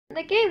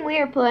The game we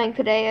are playing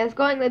today is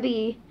going to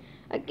be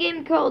a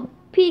game called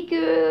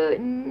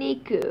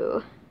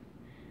Pikuniku.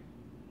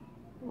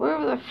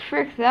 Whatever the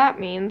frick that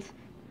means.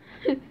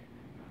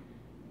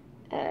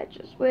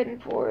 Just waiting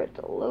for it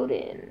to load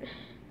in.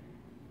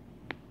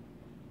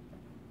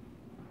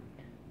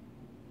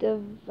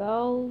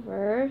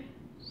 Devolver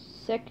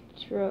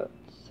Sector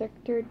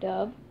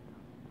Dub.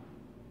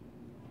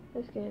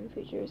 This game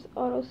features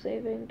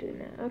auto-saving. Do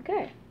not.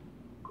 Okay.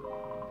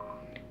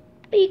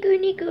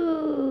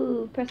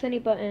 Pikuniku! Press any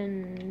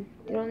button.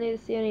 You don't need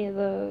to see any of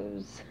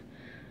those.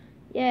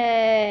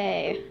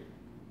 Yay!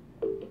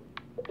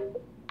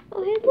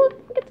 Oh, hey, look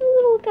at the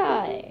little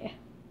guy.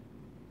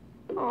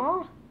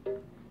 Aw.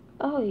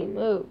 Oh, he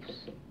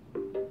moves.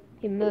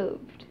 He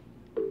moved.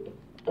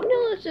 Oh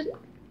no, it's just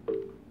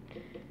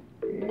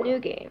new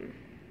game.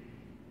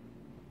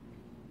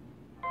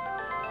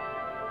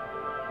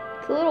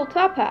 It's a little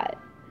top hat.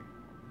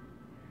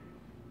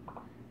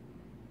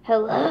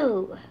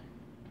 Hello.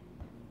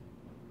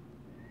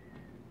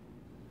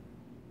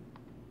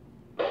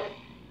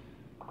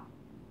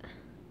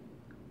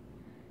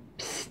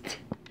 Psst.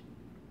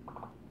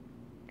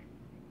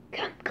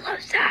 Come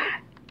closer.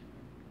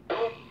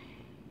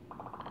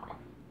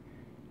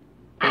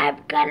 I'm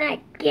gonna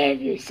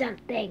give you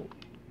something.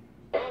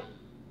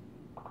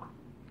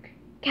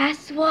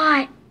 Guess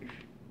what?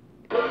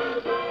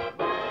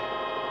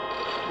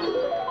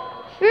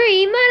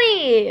 Free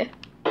money!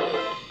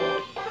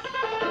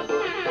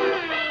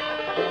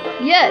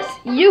 Yes,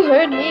 you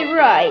heard me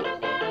right.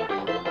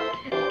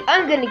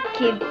 I'm gonna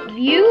give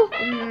you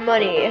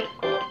money.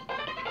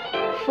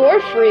 For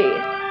free.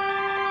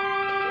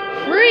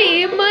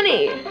 Free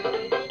money!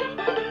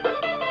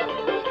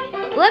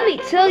 Let me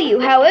tell you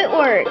how it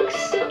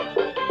works.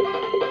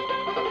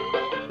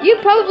 You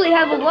probably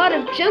have a lot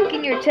of junk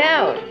in your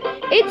town.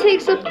 It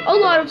takes up a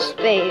lot of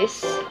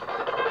space.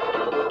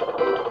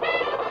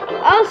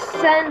 I'll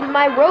send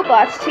my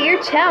robots to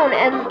your town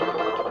and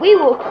we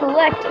will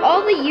collect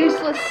all the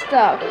useless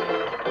stuff.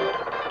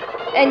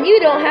 And you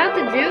don't have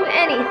to do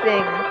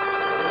anything.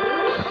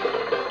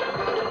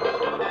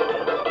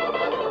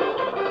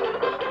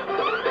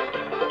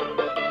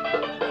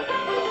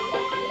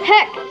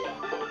 Heck,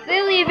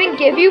 they'll even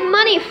give you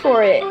money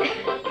for it.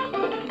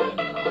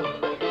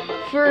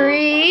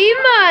 Free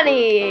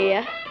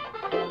money!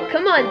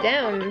 Come on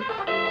down.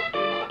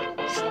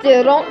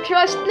 Still don't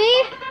trust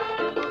me?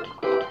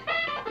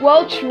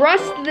 Well,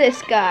 trust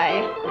this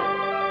guy.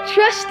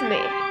 Trust me,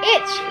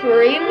 it's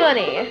free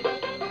money.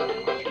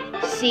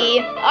 See,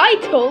 I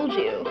told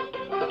you.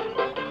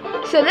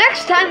 So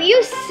next time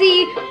you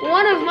see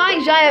one of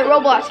my giant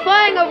robots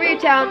flying over your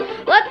town,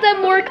 let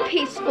them work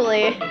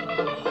peacefully.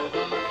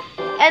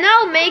 And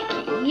I'll make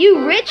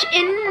you rich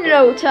in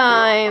no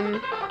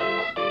time.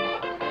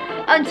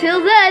 Until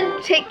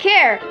then, take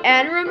care,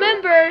 and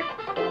remember,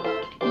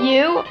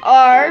 you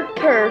are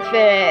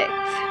perfect.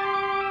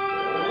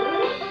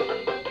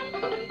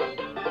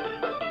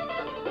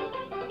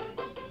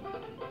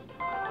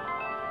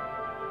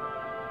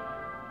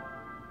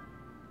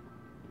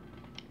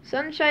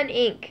 Sunshine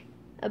Inc.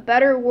 A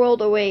better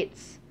world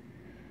awaits.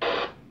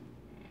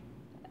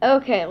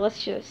 Okay,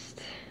 let's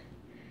just...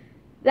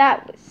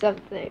 That was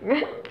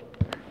something.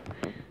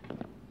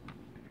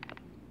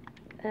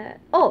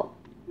 Oh.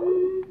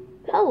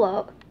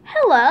 Hello.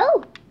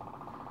 Hello?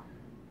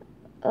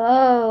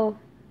 Oh,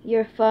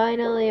 you're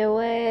finally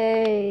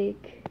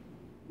awake.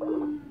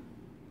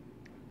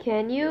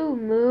 Can you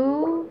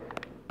move?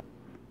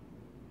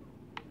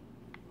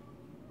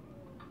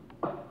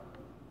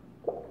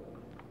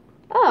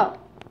 Oh.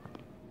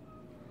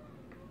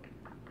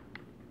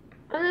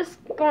 I'm just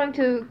going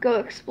to go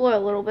explore a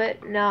little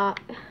bit. Nah.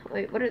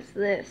 Wait, what is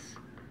this?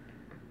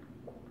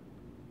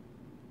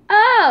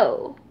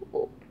 Oh!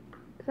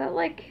 Is that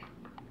like...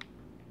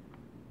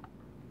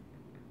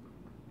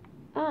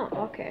 Oh,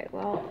 okay,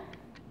 well...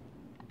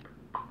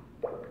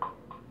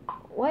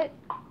 What?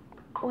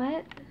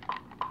 What?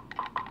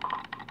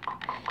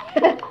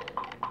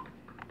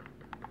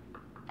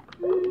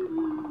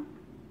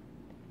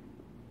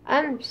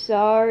 I'm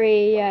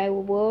sorry I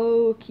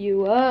woke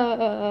you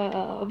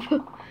up.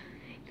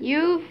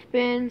 You've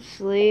been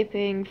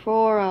sleeping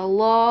for a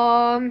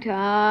long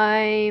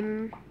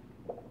time. ...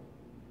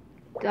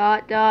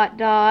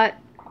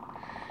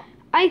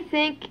 I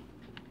think...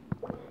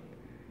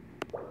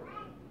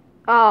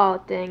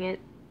 Oh, dang it.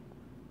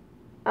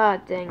 Oh,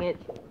 dang it.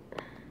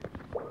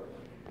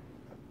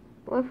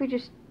 What if we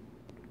just...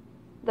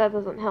 That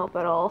doesn't help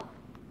at all.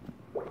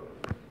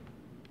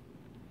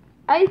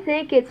 I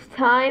think it's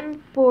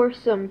time for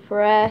some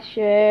fresh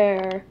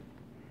air.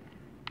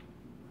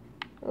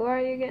 Who are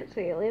you again?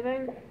 So you're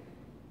leaving?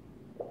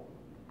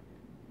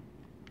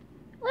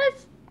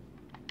 Let's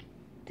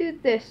do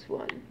this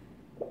one.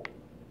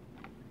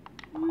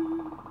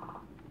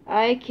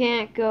 I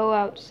can't go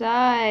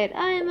outside.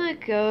 I'm a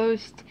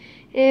ghost.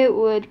 It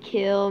would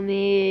kill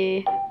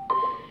me.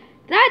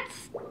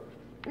 That's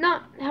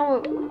not how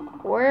it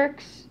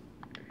works.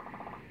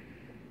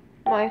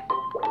 My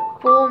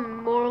full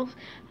morals.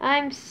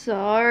 I'm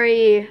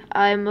sorry.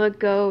 I'm a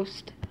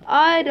ghost.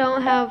 I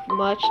don't have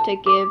much to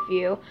give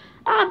you.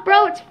 Ah,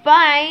 bro, it's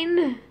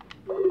fine.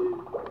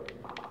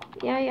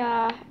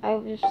 Yeah, I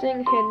was just saying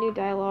if you had new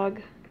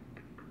dialogue.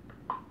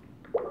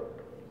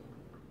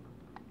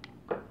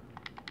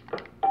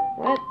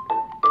 What?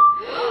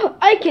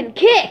 I can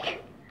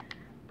kick!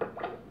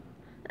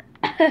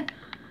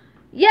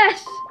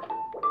 Yes!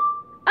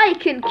 I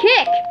can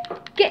kick!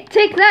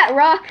 Take that,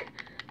 Rock!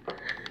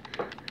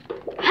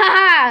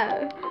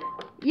 Ha!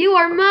 You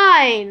are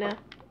mine!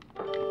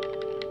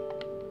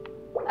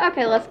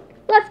 Okay, let's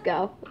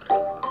go.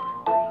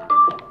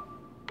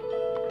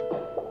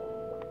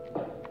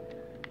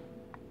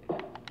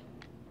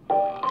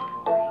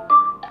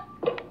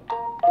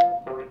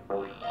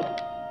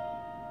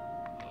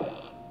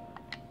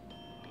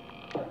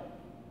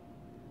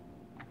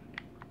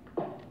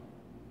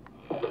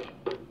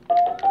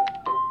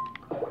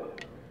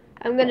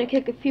 I'm gonna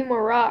kick a few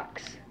more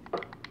rocks.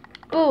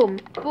 Boom,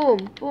 boom,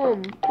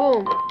 boom,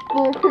 boom,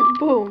 boom,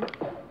 boom.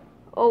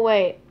 Oh,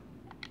 wait.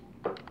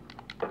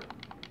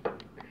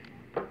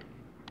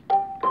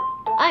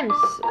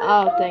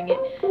 Oh, dang it.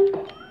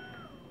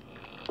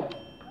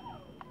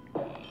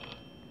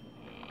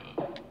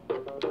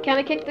 Can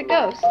I kick the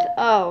ghost?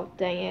 Oh,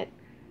 dang it.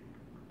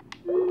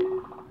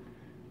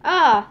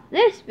 Ah,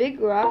 this big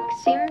rock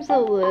seems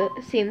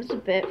a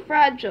bit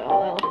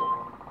fragile.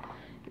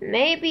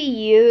 Maybe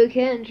you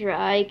can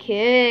try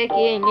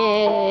kicking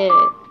it.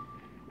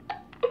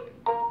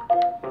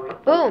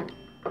 Boom,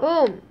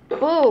 boom,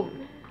 boom.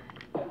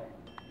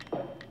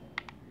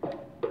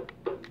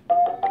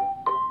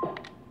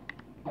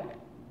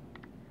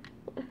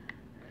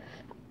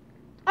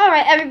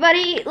 Alright,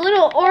 everybody,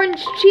 little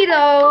orange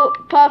Cheeto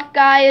Puff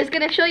guy is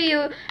gonna show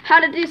you how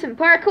to do some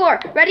parkour.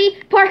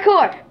 Ready?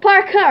 Parkour,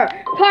 parkour,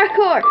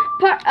 parkour,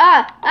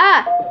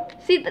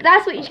 See,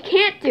 that's what you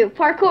can't do.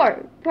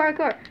 Parkour,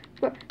 parkour.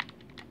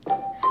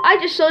 I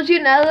just showed you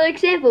another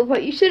example of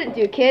what you shouldn't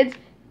do, kids.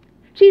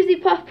 Cheesy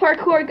Puff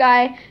parkour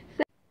guy.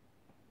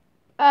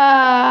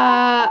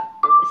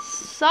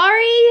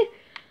 Sorry.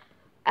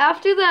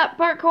 After that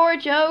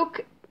parkour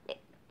joke,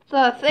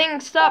 the thing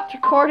stopped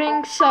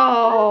recording,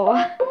 so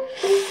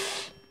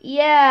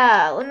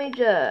yeah, let me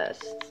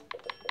just.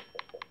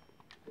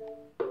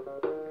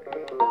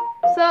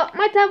 So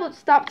my tablet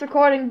stopped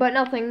recording, but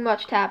nothing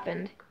much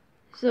happened.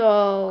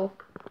 So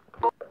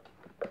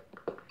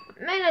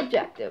main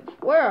objective.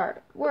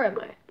 Where am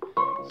I?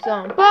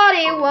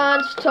 Somebody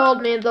once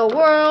told me the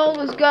world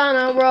was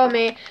gonna roll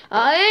me.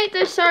 I ain't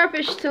the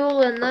sharpest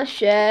tool in the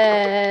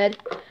shed.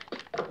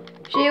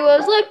 She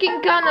was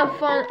looking kind of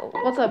fun.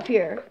 What's up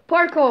here?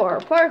 Parkour,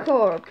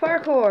 parkour,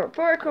 parkour,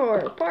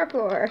 parkour,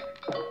 parkour.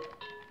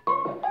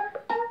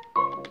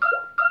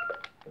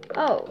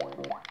 Oh,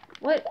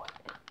 what?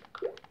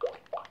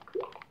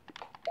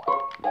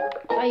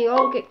 How you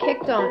all get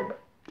kicked on?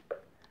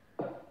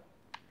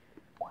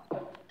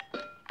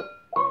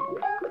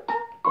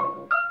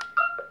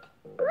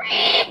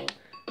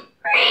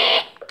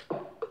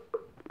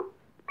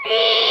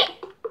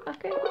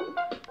 Okay.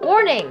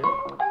 Warning!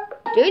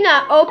 Do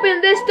not open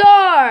this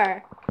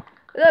door!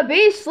 The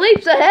beast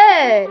sleeps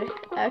ahead!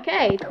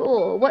 Okay,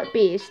 cool. What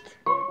beast?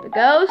 The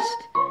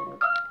ghost?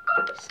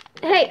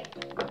 Hey,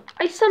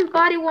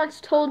 somebody once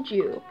told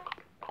you.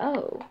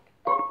 Oh.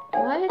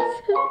 What?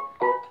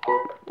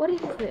 What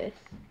is this?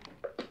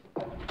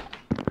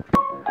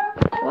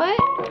 What?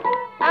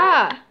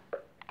 Ah!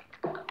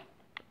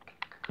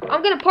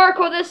 I'm gonna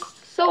parkour this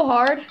so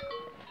hard.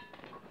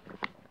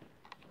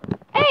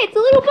 Hey, it's a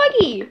little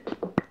buggy!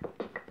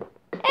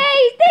 Hey,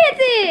 he's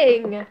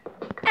dancing!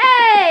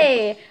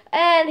 Hey!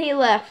 And he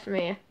left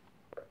me.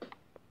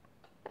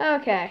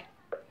 Okay.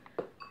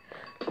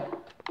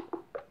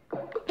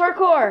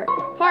 Parkour!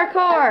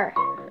 Parkour!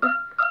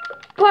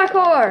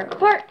 Parkour!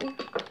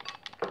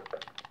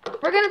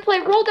 We're gonna play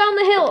roll down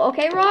the hill,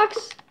 okay,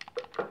 Rocks?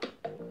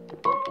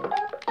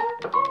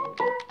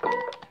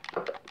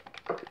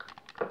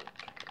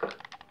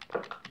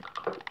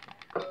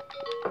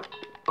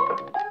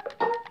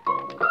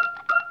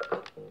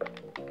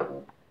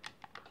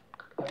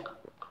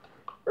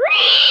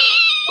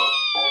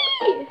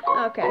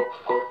 Okay.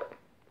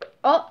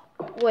 Oh,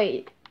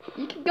 wait.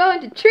 You can go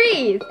into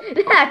trees.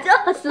 That's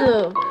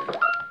awesome.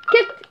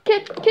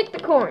 Kick the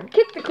corn.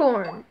 Kick the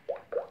corn.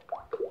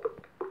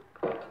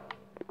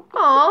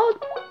 Aw,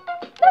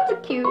 that's a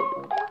cute.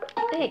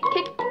 Hey,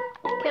 kick.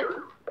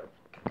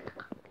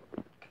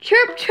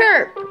 Chirp,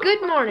 chirp.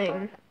 Good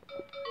morning.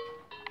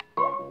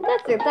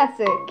 That's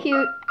a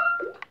cute.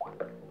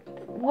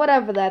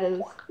 Whatever that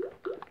is.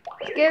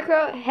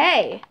 Scarecrow.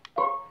 Hey.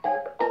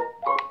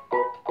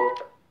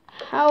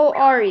 How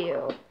are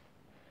you?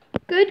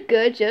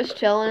 Good, just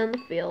chilling in the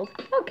field.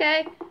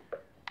 Okay.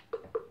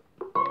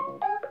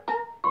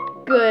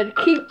 Good,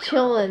 keep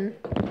chilling.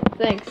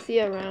 Thanks, see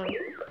you around.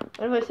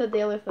 What if I said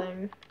the other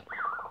thing?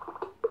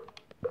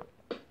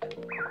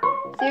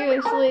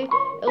 Seriously,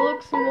 it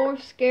looks more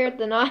scared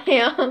than I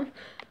am.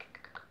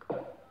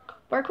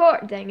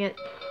 Parkour, dang it.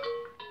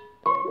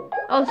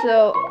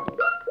 Also,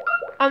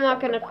 I'm not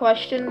gonna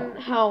question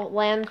how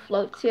land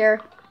floats here.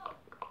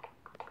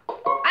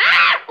 Ah!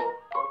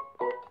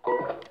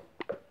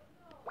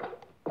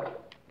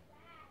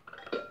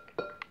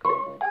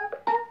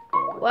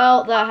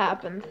 Well, that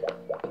happened.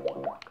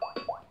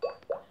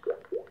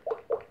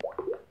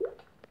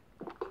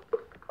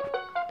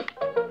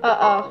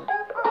 Uh-oh.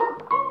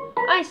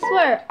 I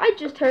swear, I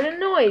just heard a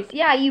noise.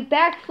 Yeah, you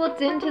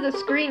backflipped into the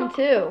screen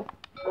too.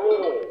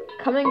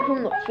 Coming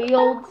from the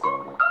fields?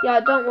 Yeah,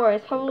 don't worry,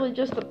 it's probably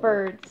just the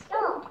birds.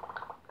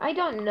 I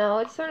don't know,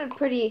 it sounded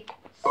pretty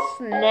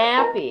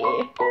snappy.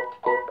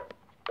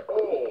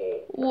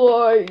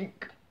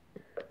 Like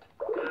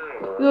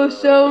the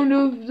sound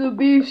of the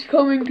beast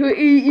coming to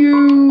eat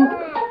you.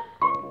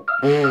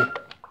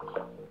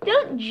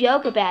 Don't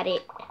joke about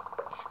it.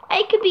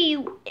 It could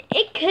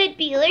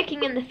be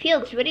lurking in the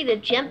fields, ready to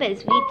jump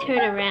as we turn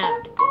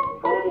around.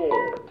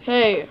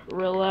 Hey,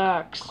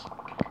 relax.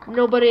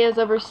 Nobody has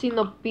ever seen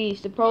the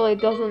beast. It probably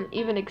doesn't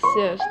even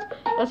exist.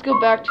 Let's go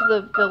back to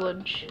the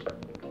village.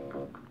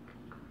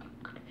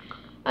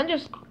 I'm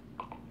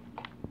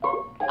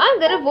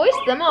gonna voice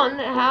them on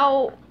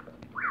how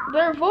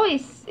their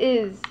voice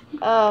is.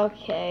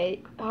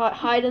 Okay,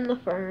 hide in the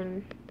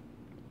fern.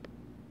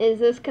 Is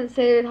this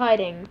considered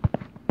hiding?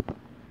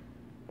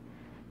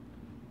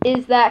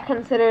 Is that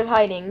considered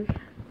hiding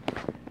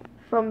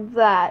from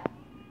that?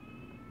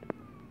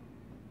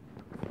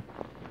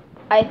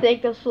 I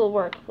think this will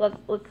work. Let's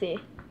see.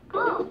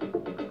 The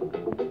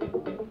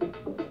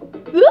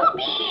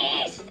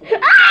beast!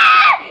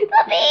 Ah!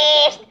 The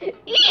beast!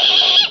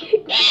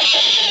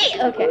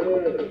 Okay.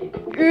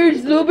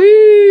 It's the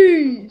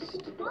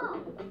beast!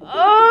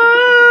 Ah!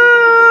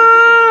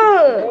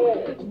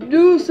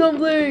 Do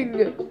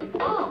something!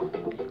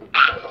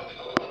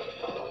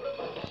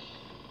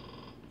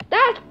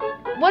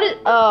 What is,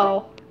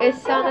 oh, it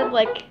sounded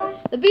like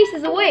the beast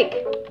is awake.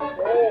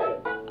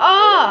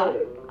 Ah!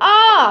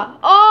 Ah!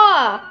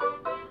 Ah!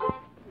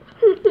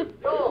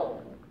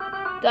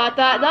 Dot,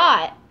 dot,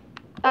 dot.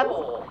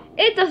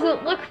 It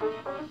doesn't look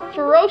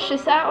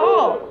ferocious at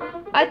all.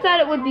 I thought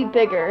it would be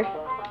bigger.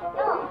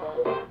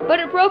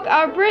 But it broke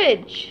our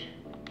bridge.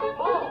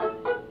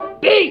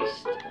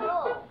 Beast!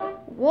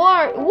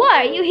 Why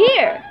are you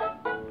here?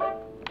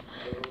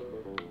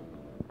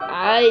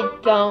 I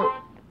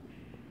don't.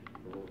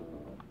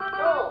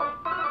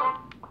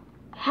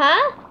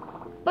 Huh?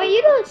 But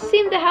you don't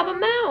seem to have a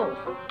mouth.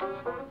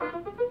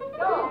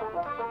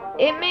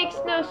 It makes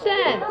no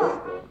sense.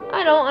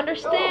 I don't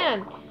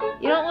understand.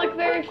 You don't look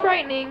very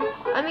frightening.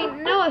 I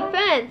mean, no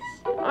offense.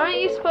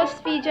 Aren't you supposed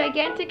to be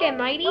gigantic and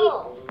mighty?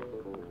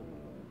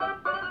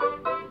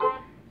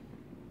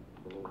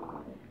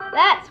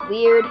 That's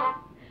weird.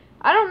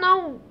 I don't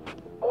know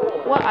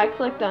what I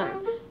clicked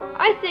on.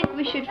 I think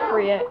we should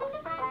free it.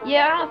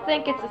 Yeah, I don't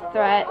think it's a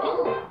threat.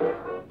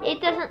 It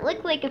doesn't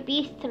look like a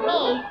beast to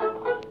me.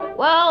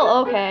 Well,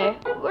 okay.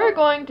 We're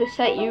going to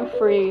set you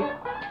free.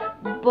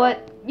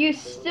 But you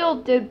still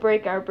did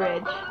break our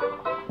bridge.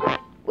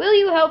 Will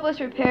you help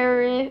us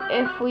repair it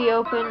if we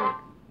open?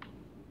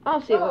 I'll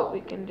see what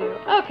we can do.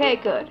 Okay,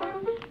 good.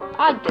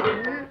 I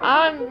didn't.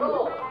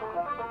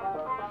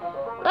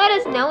 Let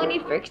us know when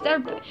you fixed our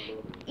bridge.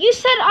 You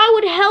said I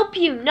would help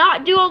you,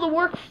 not do all the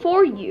work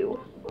for you.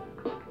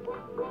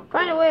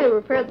 Find a way to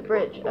repair the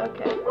bridge.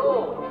 Okay.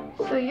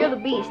 So you're the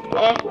beast,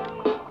 eh?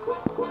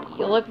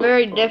 You look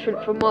very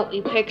different from what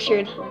we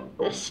pictured.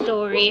 The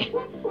story.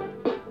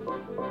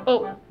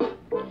 Oh.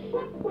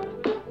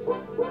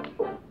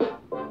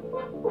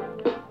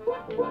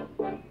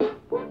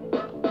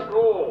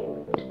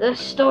 The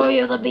story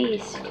of the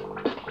beast.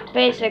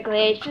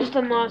 Basically, it's just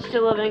a monster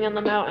living on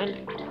the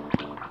mountain.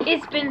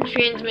 It's been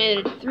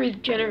transmitted through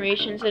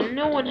generations and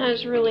no one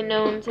has really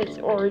known its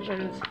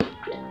origins.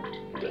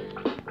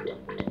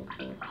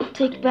 I'll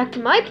take you back to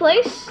my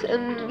place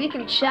and we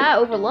can chat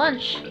over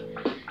lunch.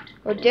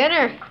 Or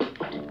dinner.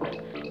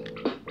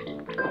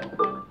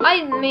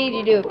 I made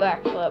you do a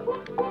backflip.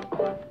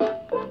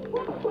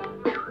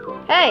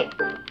 Hey,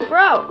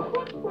 bro.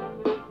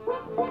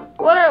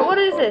 What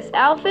is this?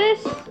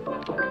 Alphys?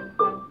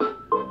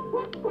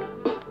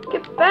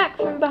 Get back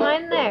from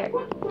behind there.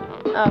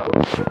 Oh.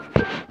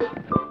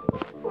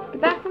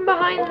 Get back from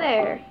behind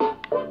there.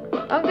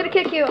 I'm gonna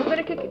kick you. I'm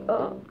gonna kick you.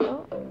 Oh.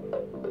 Oh.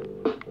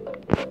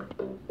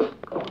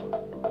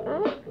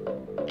 Oh.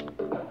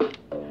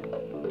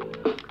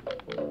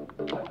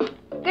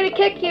 I'm gonna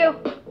kick you.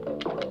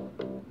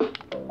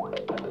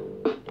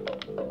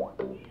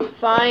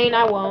 Fine,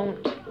 I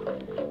won't.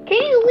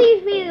 Can you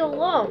leave me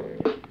alone?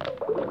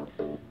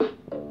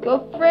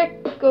 Go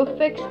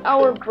fix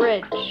our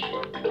bridge.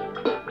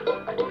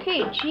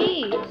 Okay,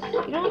 jeez.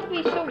 You don't have to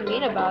be so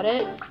mean about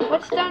it.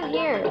 What's down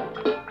here?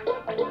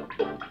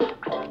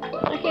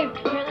 Okay,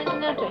 apparently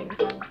nothing.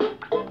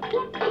 Oh,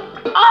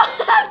 I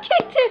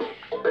kicked him!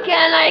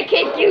 Can I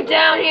kick you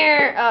down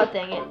here? Oh,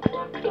 dang it.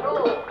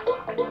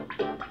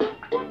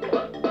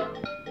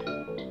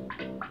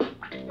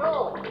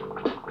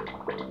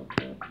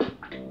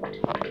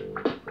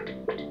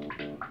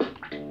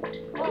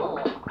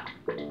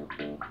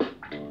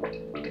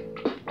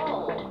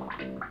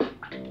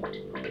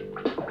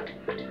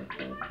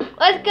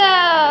 Let's go!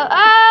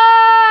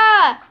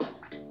 Ah!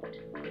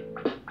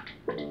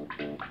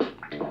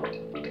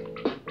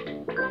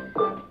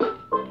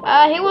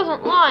 He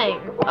wasn't lying.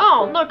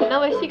 Oh, look,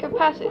 another secret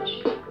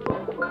passage.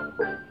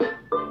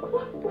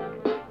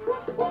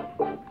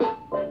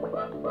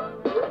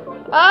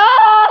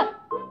 Ah!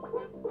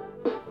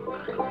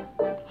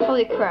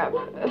 Holy crap.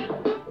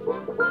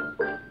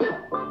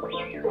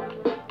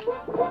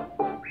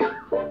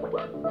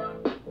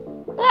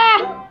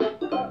 Ah!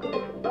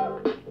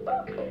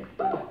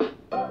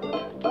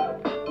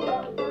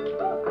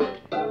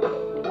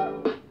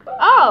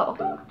 Oh!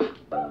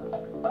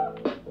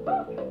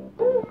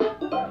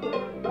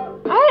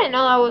 I didn't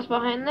know I was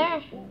behind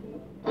there.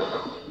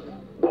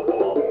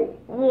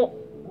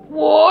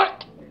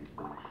 What?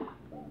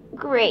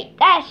 Great,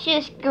 that's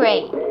just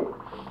great.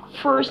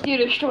 First you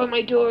destroy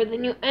my door,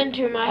 then you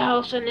enter my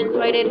house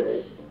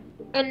uninvited,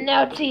 and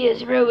now tea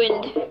is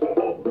ruined.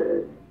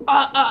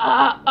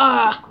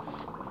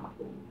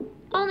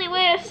 Only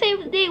way to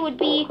save the day would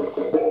be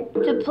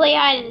to play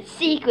hide and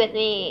seek with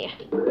me.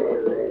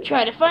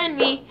 Try to find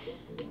me.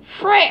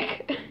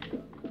 Frick!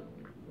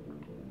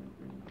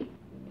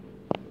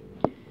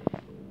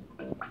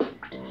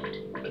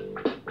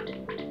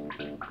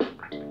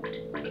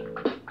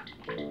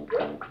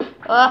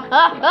 Ow!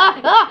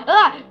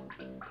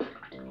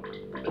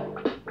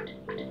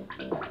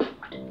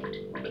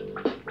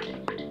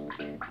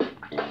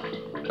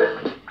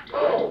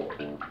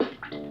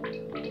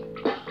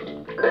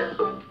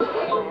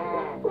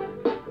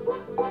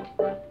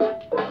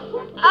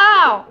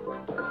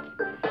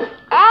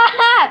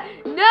 Ah!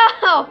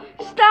 No!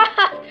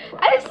 Stop!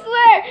 I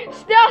swear!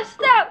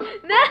 Stop!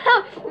 No!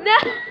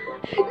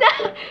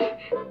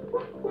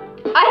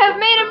 I have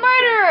made a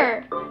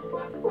murderer!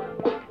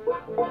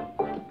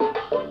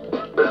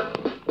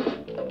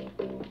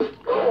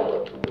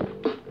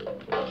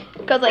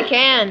 Because I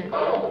can,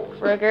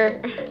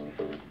 frigger.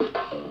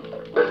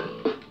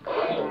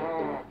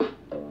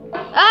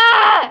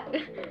 Ah!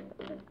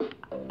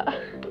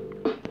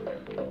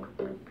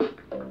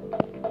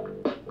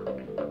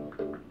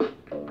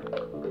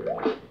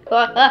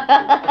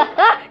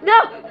 No!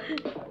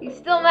 He's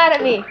still mad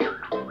at me.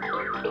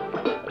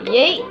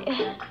 Yeet.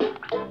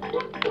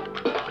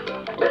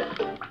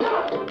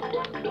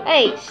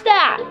 Hey,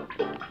 stop!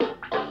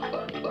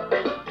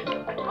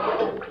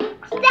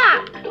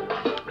 Stop!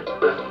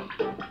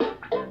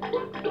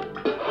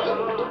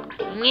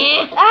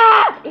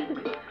 Ah!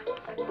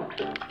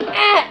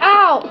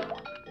 Ow!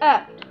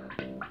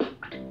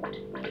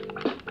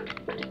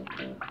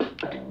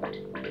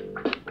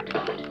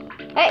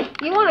 Hey,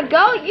 you wanna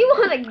go? You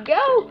wanna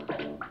go?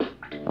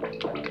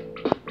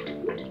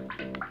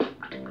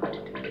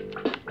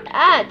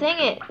 Ah, dang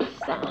it.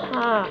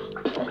 Stop.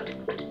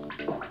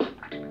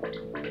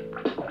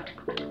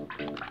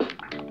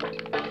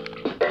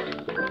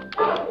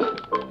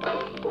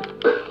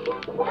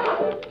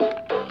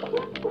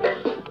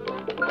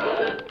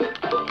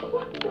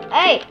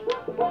 Hey!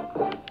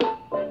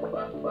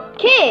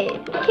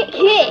 Kid!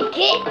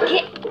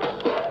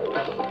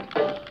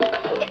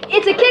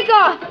 It's a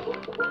kickoff!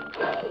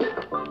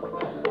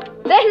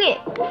 Dang it!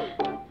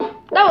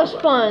 That was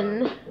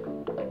fun.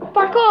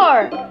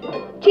 Parkour!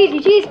 Cheesy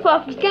Cheese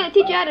Puff is gonna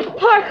teach you how to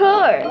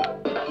parkour!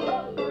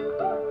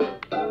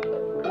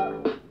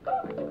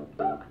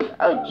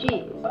 Oh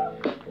jeez.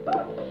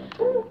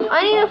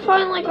 I need to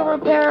find like a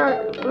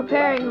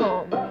repairing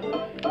home.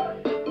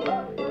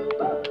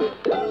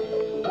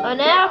 An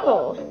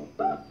apple.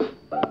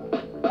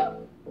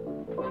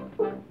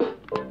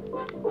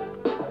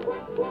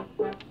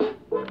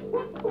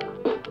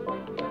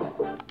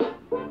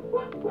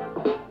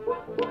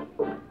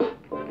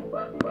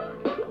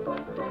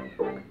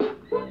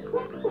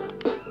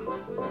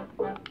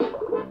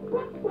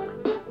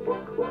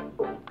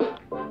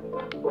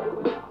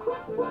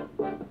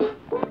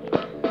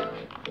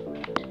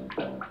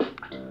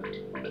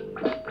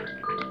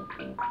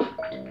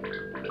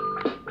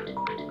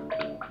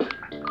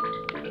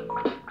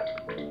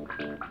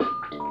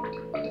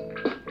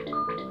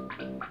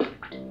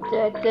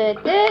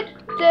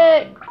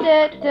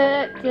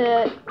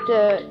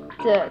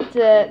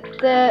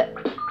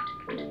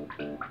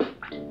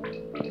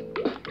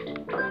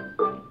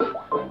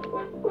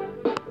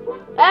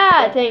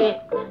 Ah, dang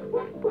it.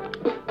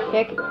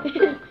 Kick.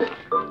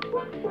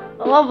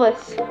 I love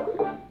this.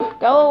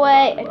 Go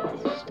away.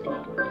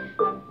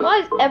 Why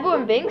is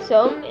everyone being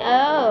so...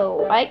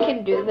 Oh, I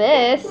can do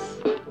this.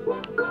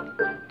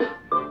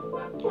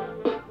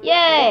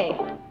 Yay.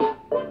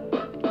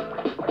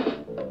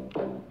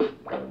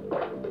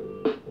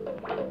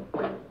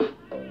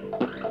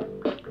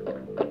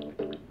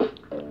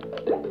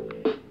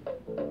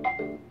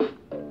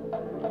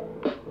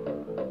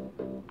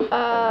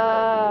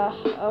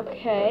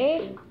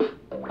 Okay.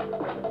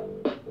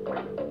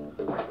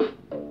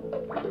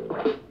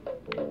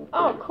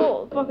 Oh,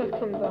 cool. Bucket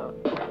comes out.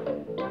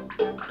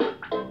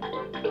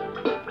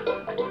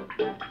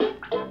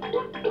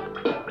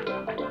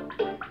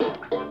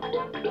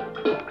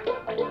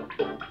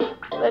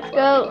 Let's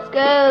go.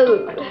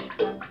 Go.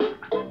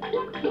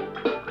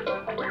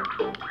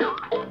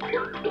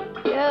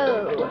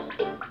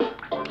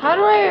 How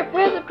do I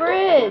repair the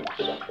bridge?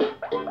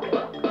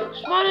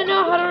 Just want to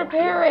know how to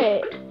repair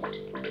it.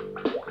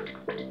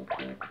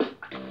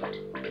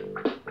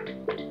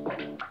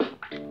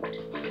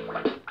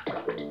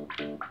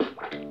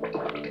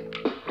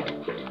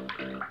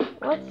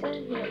 What's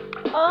in here?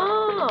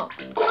 Oh!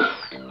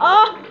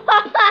 Oh!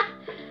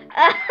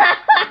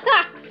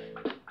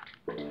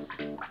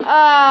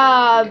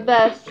 Ah,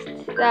 best.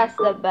 That's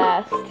the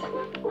best.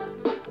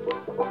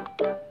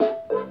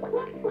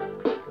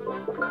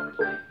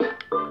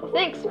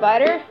 Thanks,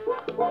 spider.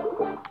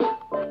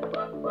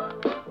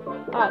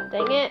 Oh,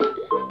 dang it.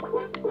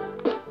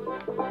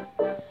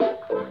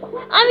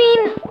 I mean,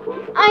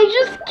 I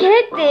just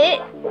kicked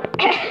it.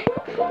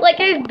 Like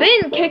I've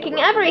been kicking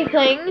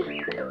everything.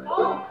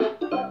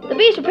 The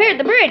beast repaired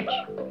the bridge.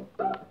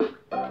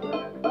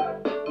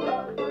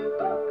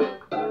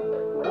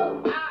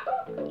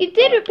 You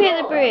did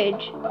repair the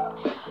bridge.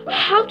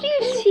 How do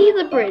you see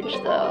the bridge,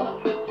 though?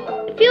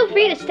 Feel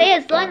free to stay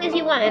as long as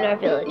you want in our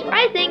village.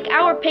 I think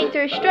our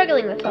painter is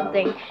struggling with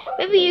something.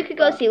 Maybe you could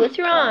go see what's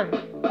wrong.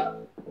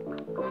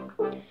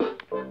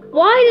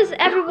 Why does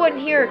everyone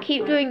here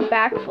keep doing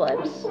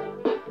backflips?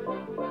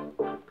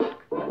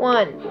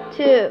 1,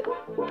 2.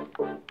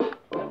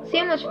 See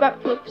how much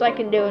backflips I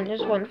can do in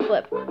just one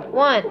flip.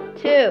 1,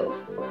 2.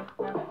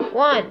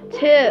 1, 2.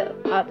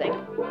 Oh,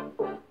 dang.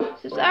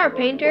 This is our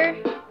painter.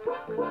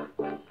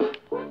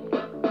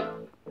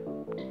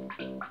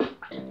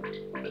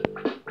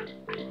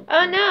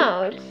 Oh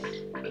no,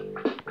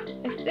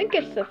 I think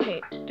it's the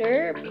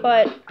painter,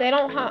 but they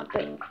don't have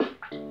it.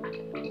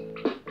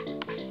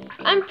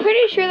 I'm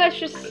pretty sure that's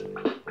just,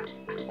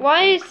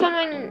 why is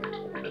someone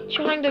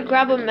trying to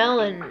grab a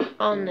melon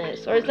on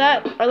this? Or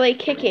are they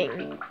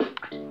kicking?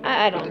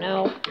 I don't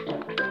know.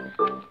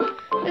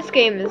 This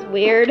game is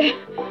weird.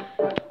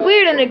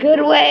 Weird in a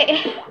good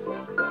way.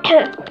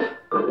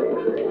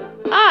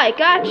 I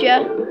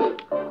gotcha.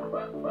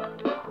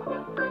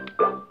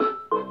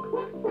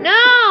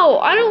 No,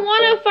 I don't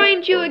want to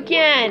find you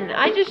again.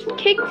 I just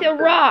kicked a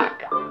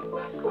rock.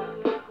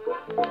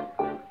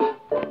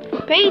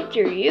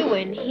 Painter, you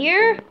in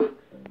here?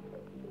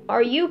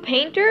 Are you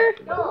painter?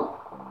 No.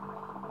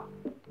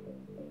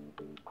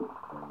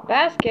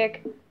 Bass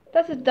kick.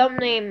 That's a dumb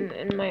name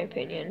in my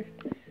opinion.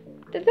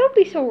 Don't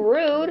be so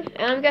rude.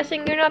 And I'm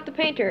guessing you're not the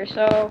painter,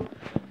 so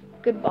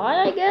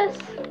goodbye, I guess.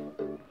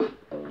 Who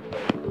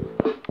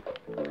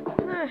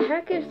the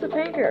heck is the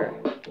painter?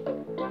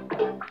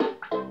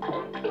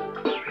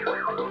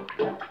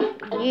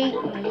 Yeet,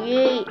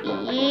 yeet,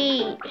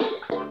 yeet.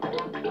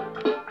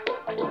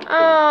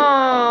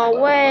 Oh,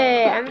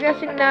 wait. I'm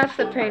guessing that's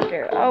the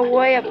painter. Oh,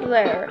 way up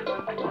there.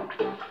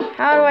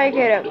 How do I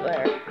get up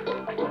there?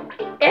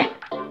 Eh.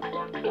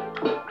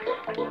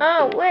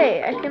 Oh,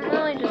 wait. I can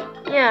really just...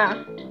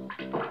 Yeah.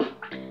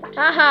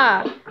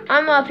 Haha.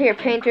 I'm up here,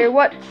 painter.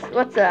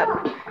 What's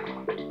up?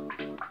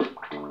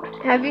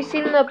 Have you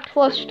seen the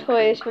plush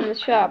toys from the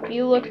shop?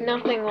 You look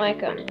nothing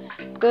like them.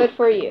 Good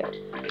for you.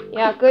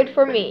 Yeah, good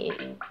for me.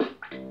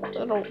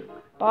 Little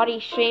body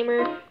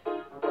shamer.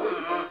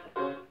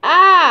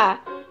 Ah!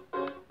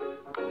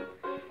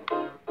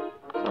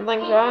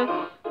 Something's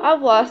wrong.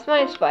 I've lost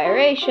my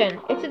inspiration.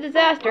 It's a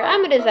disaster.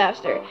 I'm a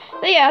disaster.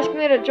 They asked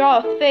me to draw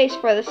a face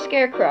for the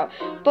scarecrow,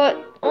 but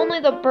only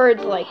the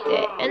birds liked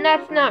it, and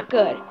that's not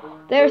good.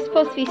 They're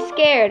supposed to be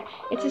scared.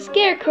 It's a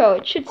scarecrow.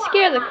 It should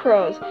scare the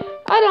crows.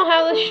 I don't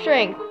have the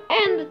strength.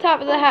 And the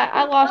top of the hat,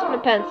 I lost my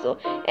pencil.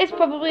 It's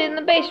probably in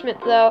the basement,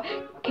 though.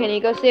 Can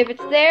you go see if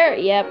it's there?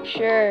 Yep,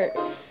 sure.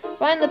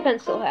 Find the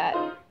pencil hat.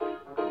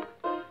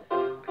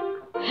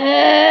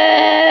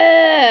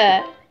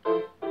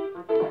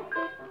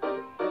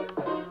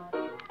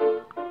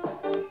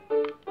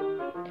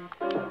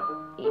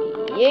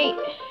 Yeet.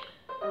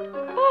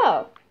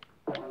 Oh.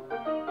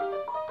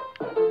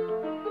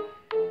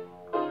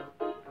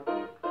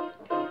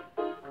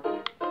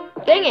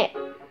 Dang it.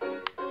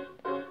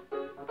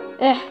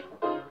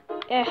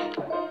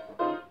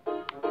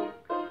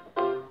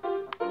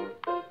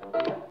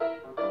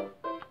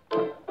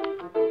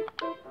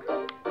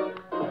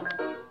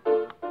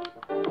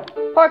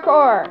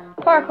 Parkour!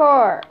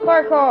 Parkour!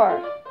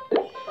 Parkour!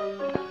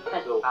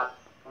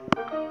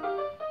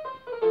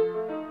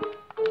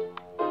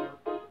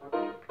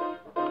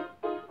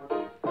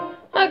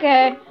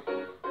 Okay.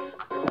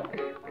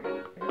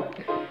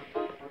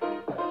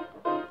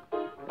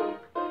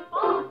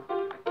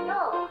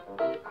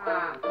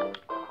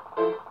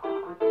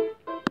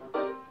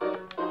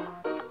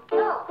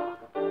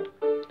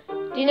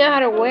 Do you know how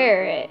to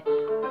wear it?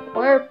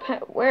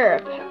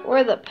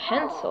 Wear the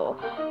pencil.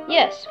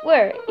 Yes,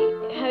 wear it.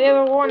 Have you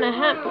ever worn a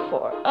hat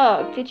before?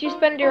 Oh, did you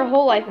spend your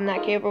whole life in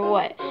that cave or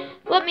what?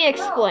 Let me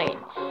explain.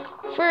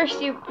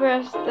 First, you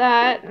press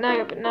that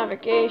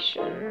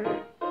navigation.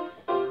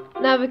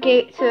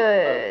 Navigate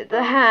to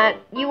the hat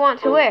you want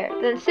to wear.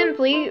 Then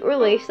simply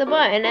release the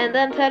button, and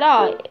then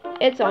ta-da!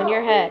 It's on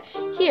your head.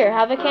 Here,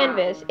 have a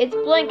canvas. It's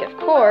blank, of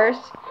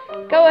course.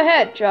 Go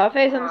ahead, draw a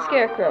face on the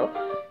scarecrow.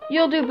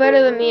 You'll do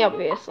better than me,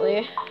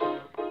 obviously.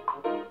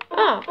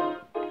 Oh.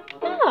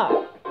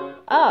 Oh.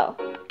 Oh.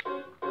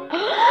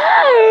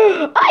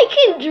 I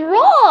can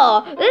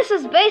draw! This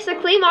is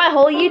basically my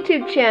whole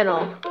YouTube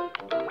channel.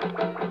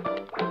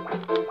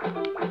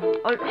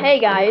 Hey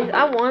guys,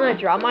 I want to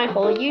draw my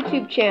whole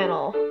YouTube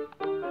channel.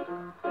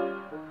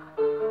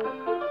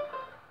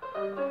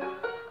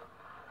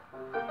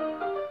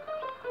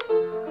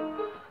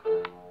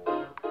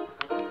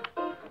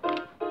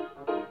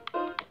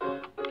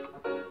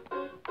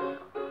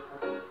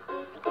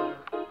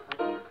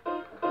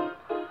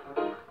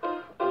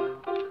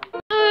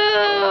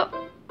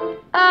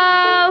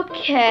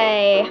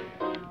 Okay.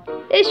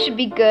 This should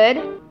be good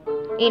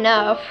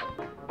enough.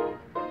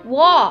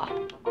 Whoa.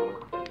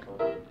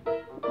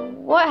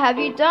 What have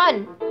you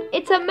done?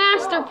 It's a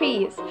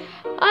masterpiece.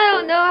 I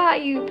don't know how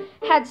you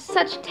had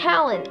such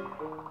talent.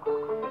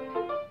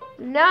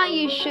 Now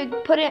you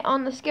should put it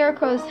on the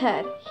Scarecrow's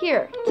head.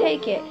 Here,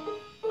 take it.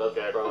 The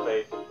Scarecrow's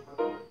face.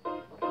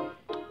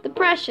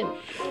 Depression.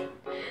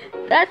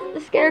 That's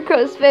the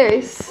Scarecrow's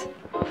face.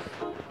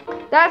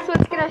 That's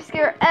what's gonna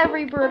scare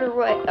every bird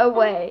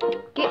away.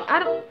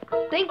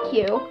 Thank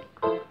you.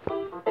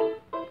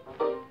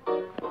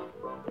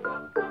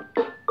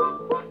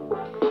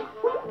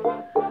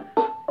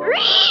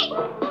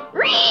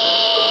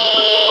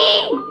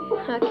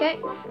 Okay.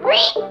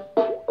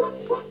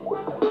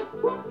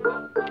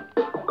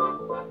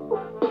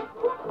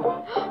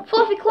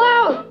 Fluffy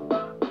Cloud!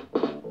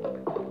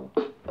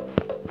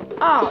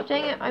 Oh,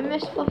 dang it, I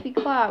missed Fluffy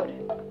Cloud.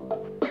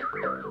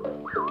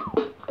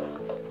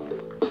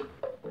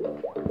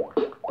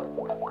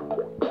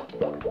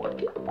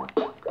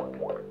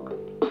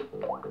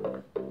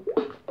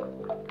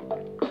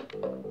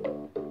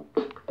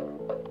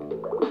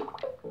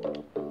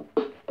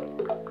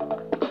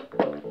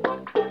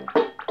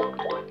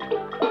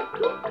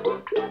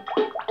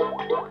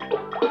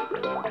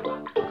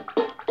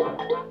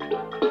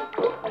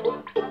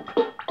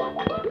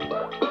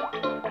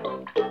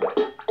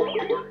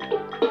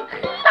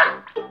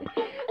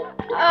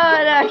 Oh,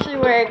 it actually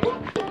worked.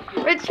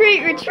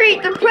 Retreat,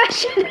 retreat,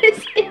 depression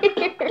is here.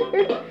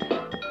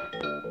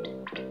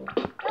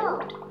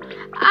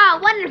 Ah,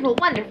 wonderful,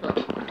 wonderful.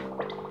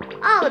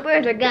 All the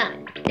birds are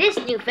gone. This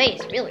new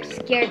face really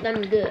scared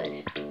them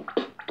good.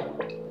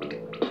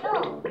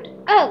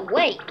 Oh,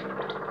 wait.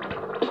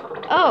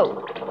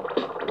 Oh,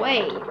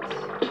 wait.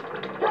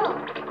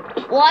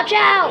 Watch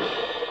out!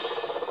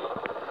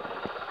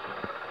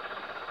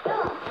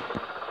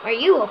 Are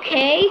you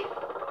okay?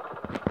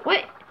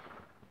 What?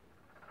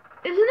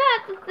 Isn't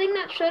that the thing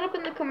that showed up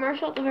in the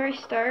commercial at the very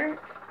start?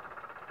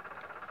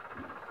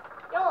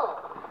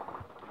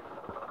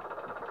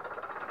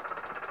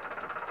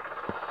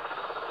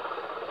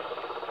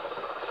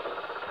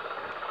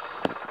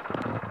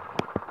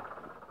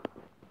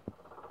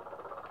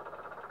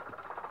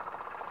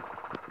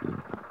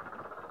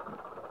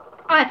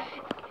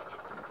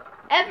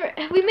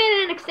 We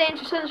made an exchange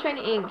for Sunshine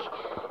Ink.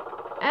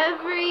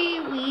 Every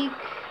week,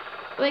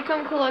 they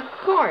come collect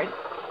corn.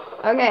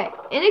 Okay,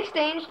 in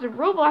exchange, the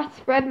robots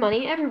spread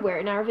money everywhere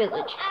in our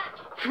village.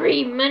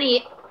 Free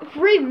money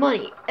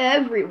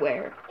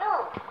everywhere.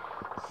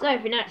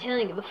 Sorry for not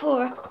telling you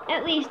before.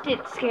 At least it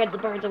scared the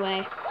birds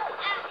away.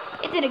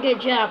 It did a good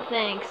job,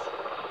 thanks.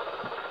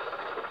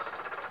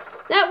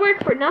 That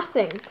worked for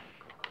nothing.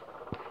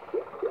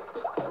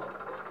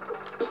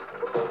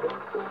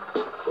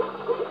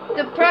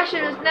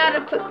 Depression is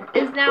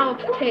now a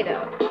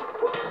potato.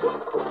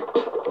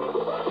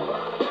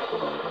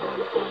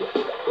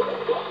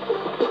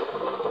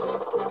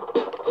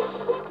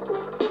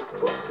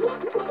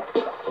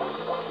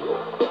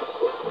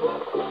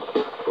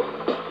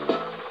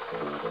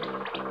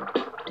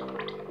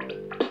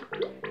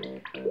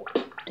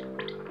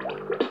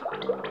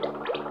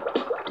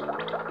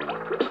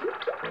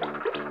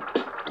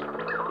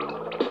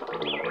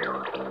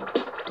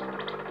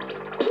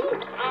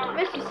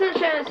 Mr.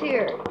 Sunshine is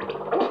here.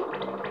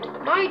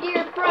 My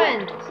dear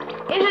friends,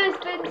 it has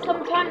been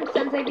some time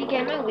since I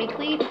began my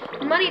weekly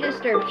money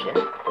distribution.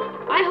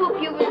 I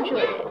hope you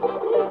enjoyed it.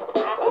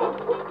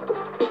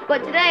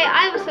 But today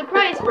I have a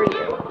surprise for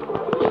you.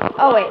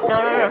 Oh wait,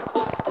 no.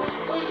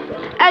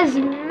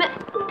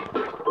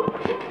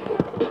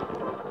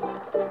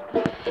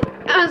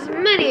 As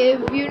many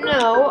of you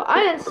know,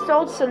 I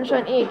installed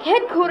Sunshine Ink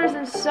headquarters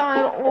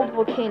inside an old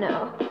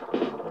volcano.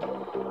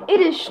 It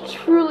is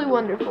truly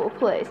wonderful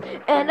place,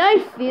 and I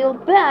feel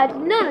bad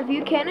none of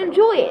you can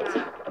enjoy it.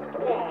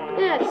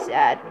 That's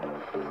sad.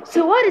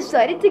 So I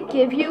decided to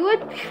give you a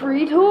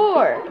free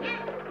tour.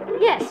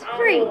 Yes,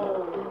 free.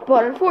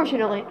 But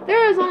unfortunately,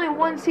 there is only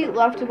one seat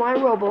left in my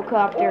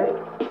Robocopter.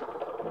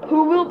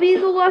 Who will be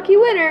the lucky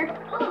winner?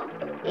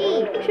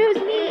 Me, choose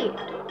me.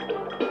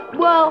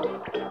 Well,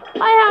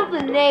 I have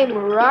the name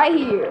right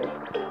here.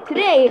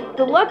 Today,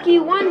 the lucky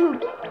one who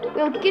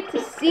will get to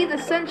see the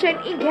Sunshine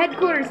Ink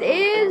headquarters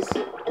is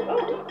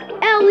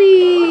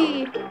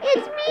Ellie!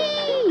 It's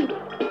me!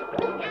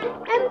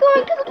 I'm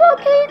going to the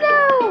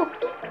volcano!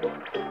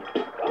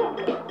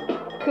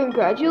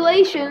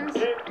 Congratulations!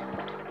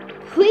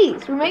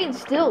 Please remain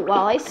still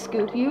while I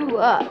scoop you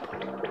up.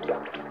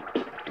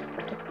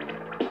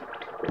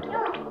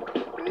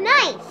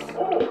 Nice!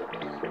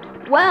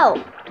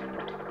 Well,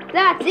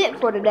 that's it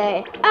for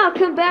today. I'll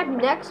come back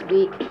next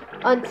week.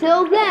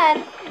 Until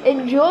then,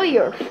 enjoy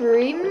your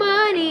free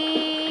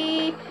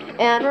money.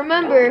 And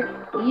remember,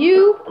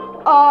 you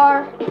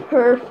are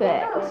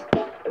perfect.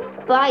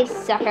 Bye,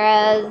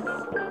 suckers.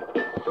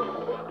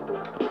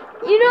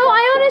 You know,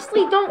 I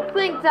honestly don't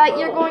think that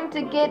you're going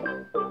to get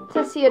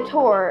to see a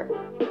tour.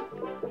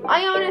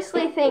 I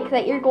honestly think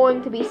that you're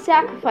going to be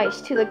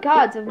sacrificed to the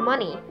gods of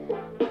money.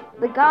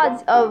 The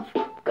gods of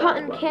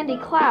cotton candy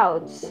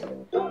clouds,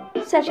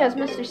 such as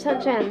Mr.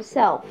 Sunshine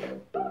himself.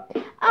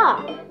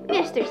 Ah,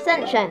 Mr.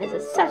 Sunshine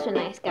is such a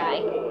nice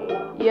guy.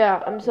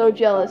 Yeah, I'm so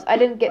jealous. I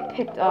didn't get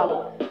picked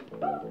up.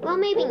 Well,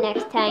 maybe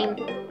next time.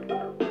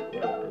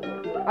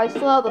 I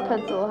still have the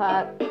pencil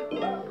hat.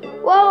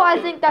 Well, I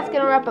think that's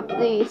gonna wrap up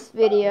this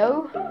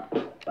video.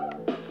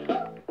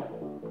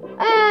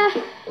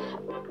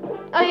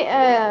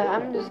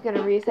 I'm just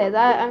gonna re-say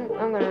that. I'm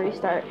gonna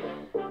restart.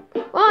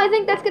 Well, I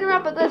think that's gonna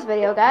wrap up this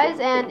video, guys.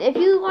 And if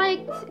you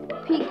liked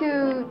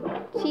Pikuniku,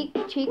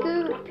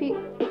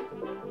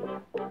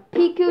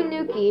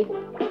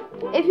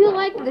 if you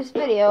liked this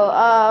video,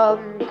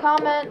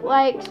 comment,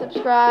 like,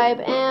 subscribe,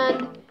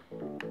 and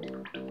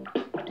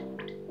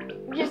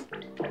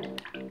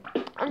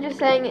I'm just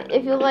saying,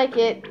 if you like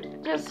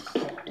it, just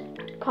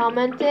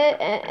comment it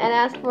and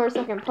ask for a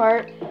second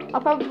part. I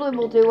probably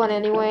will do one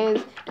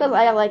anyways, because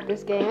I like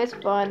this game. It's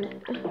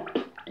fun.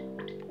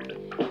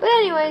 But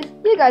anyways,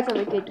 you guys have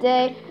a good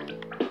day,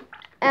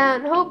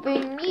 and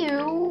hoping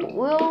you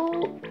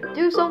will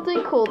do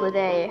something cool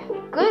today.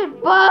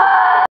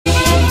 Goodbye!